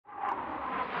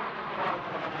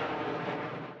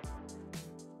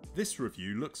This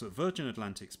review looks at Virgin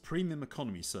Atlantic's premium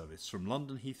economy service from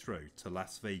London Heathrow to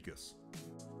Las Vegas.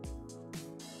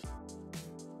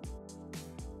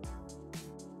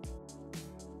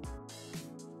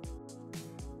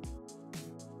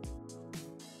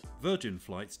 Virgin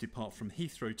flights depart from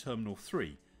Heathrow Terminal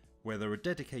 3, where there are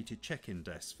dedicated check-in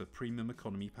desks for premium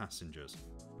economy passengers.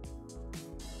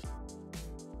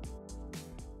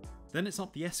 Then it's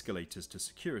up the escalators to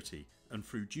security and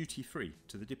through duty-free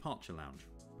to the departure lounge.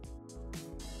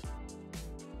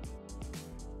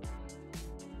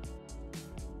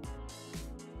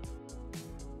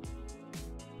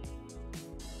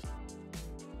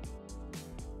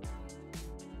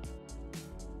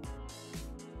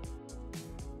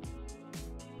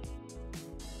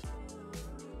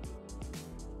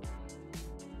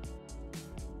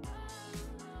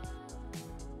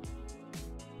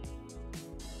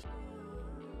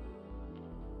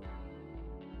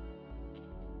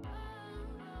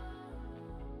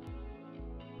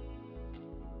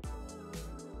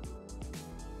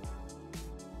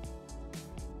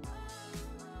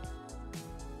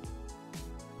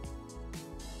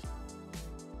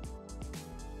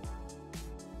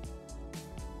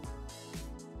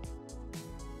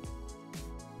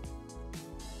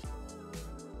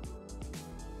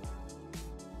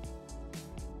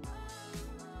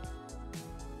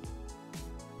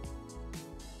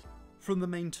 From the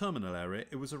main terminal area,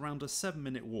 it was around a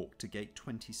 7-minute walk to gate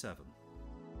 27.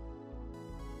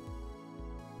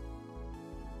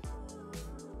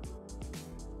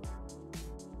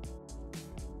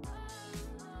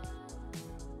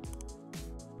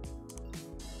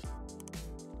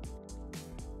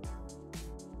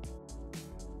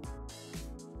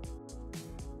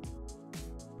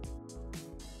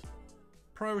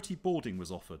 Priority boarding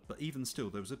was offered, but even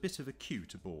still there was a bit of a queue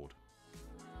to board.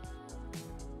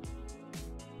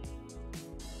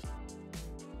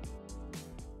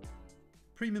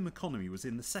 Premium economy was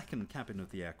in the second cabin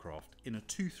of the aircraft in a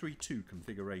 232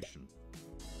 configuration.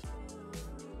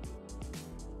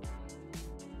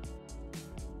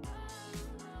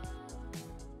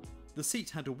 The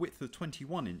seat had a width of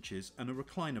 21 inches and a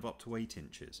recline of up to 8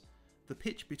 inches. The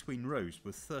pitch between rows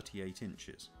was 38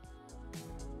 inches.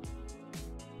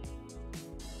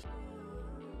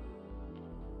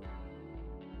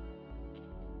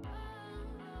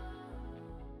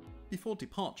 Before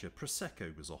departure,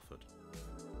 Prosecco was offered.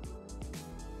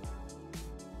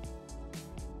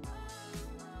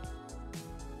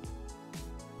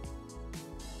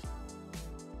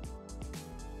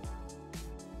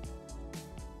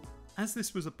 As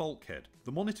this was a bulkhead,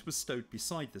 the monitor was stowed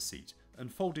beside the seat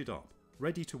and folded up,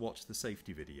 ready to watch the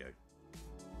safety video.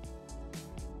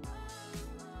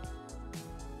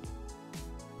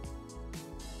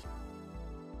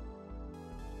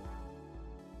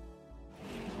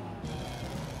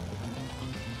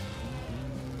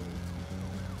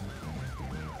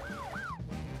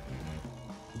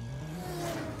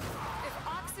 If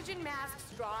oxygen masks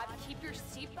drop, keep your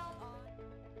seatbelt on.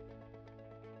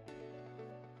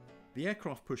 The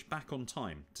aircraft pushed back on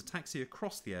time to taxi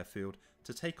across the airfield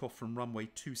to take off from runway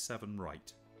 27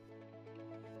 right.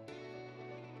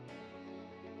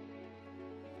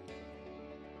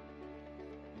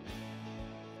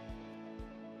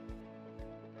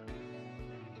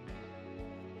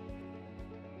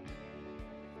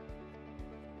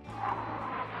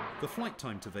 The flight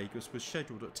time to Vegas was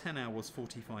scheduled at 10 hours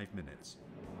 45 minutes.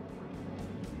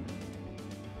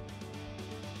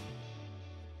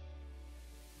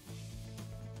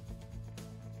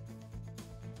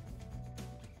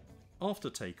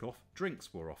 After takeoff,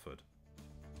 drinks were offered.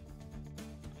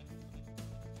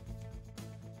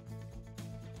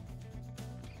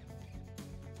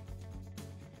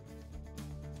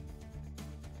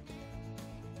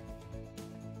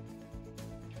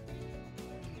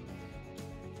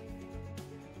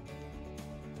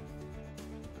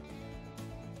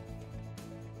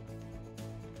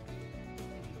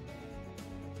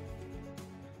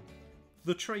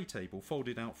 The tray table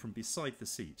folded out from beside the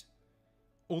seat,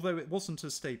 although it wasn't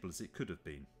as stable as it could have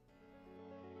been.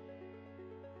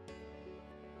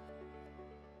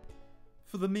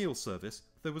 For the meal service,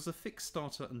 there was a fixed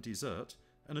starter and dessert,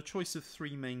 and a choice of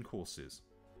 3 main courses.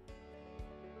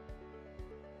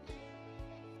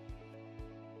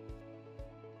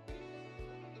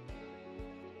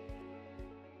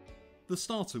 The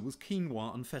starter was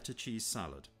quinoa and feta cheese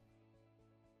salad.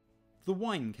 The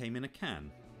wine came in a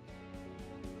can.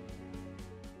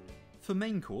 For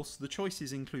main course, the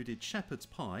choices included shepherd's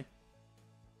pie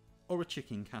or a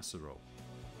chicken casserole.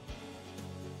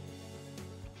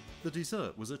 The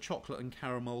dessert was a chocolate and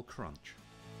caramel crunch.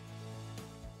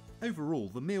 Overall,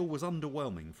 the meal was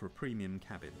underwhelming for a premium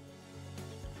cabin.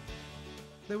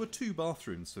 There were 2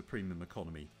 bathrooms for premium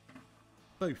economy,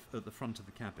 both at the front of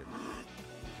the cabin.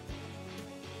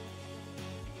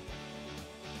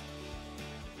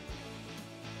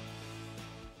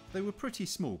 They were pretty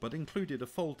small but included a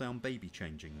fold-down baby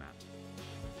changing mat.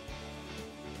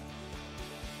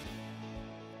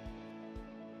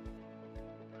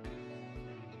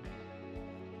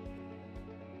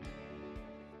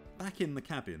 Back in the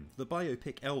cabin, the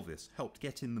biopic Elvis helped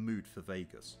get in the mood for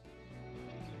Vegas.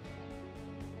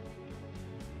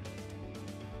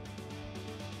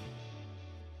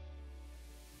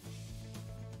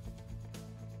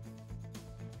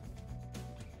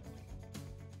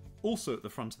 Also at the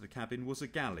front of the cabin was a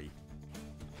galley,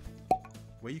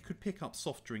 where you could pick up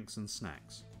soft drinks and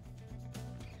snacks.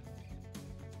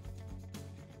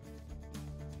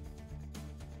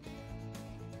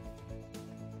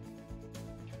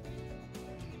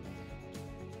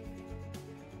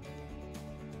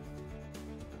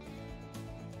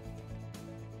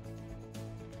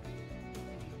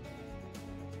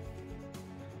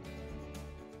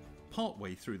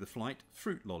 Partway through the flight,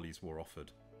 fruit lollies were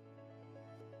offered.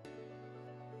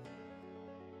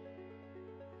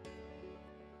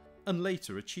 And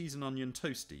later a cheese and onion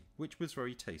toastie, which was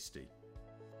very tasty.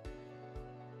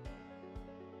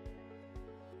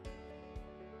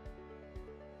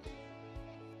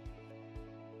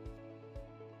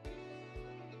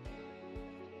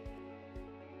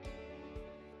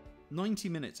 "90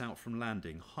 minutes out from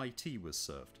landing, high tea was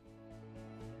served.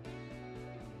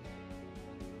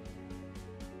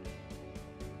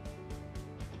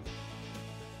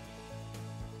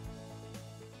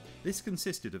 This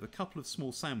consisted of a couple of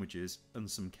small sandwiches and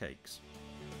some cakes.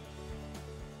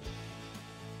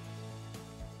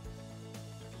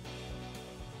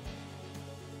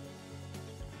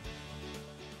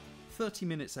 "30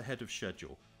 minutes ahead of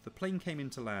schedule, the plane came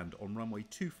into land on runway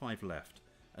 25 left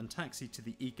and taxied to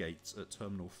the E-gates at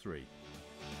Terminal 3.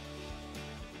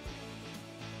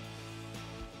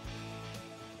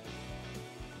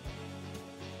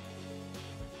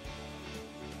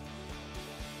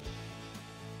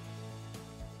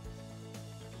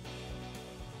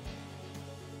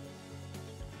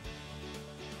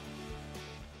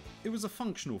 It was a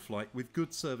functional flight with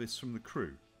good service from the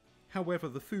crew. However,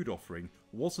 the food offering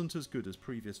wasn't as good as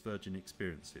previous Virgin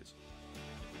experiences.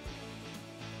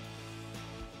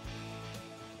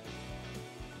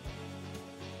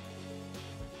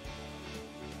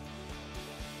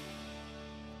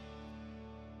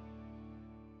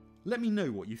 Let me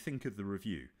know what you think of the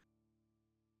review.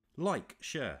 Like,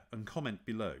 share and comment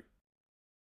below.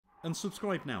 And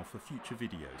subscribe now for future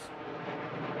videos.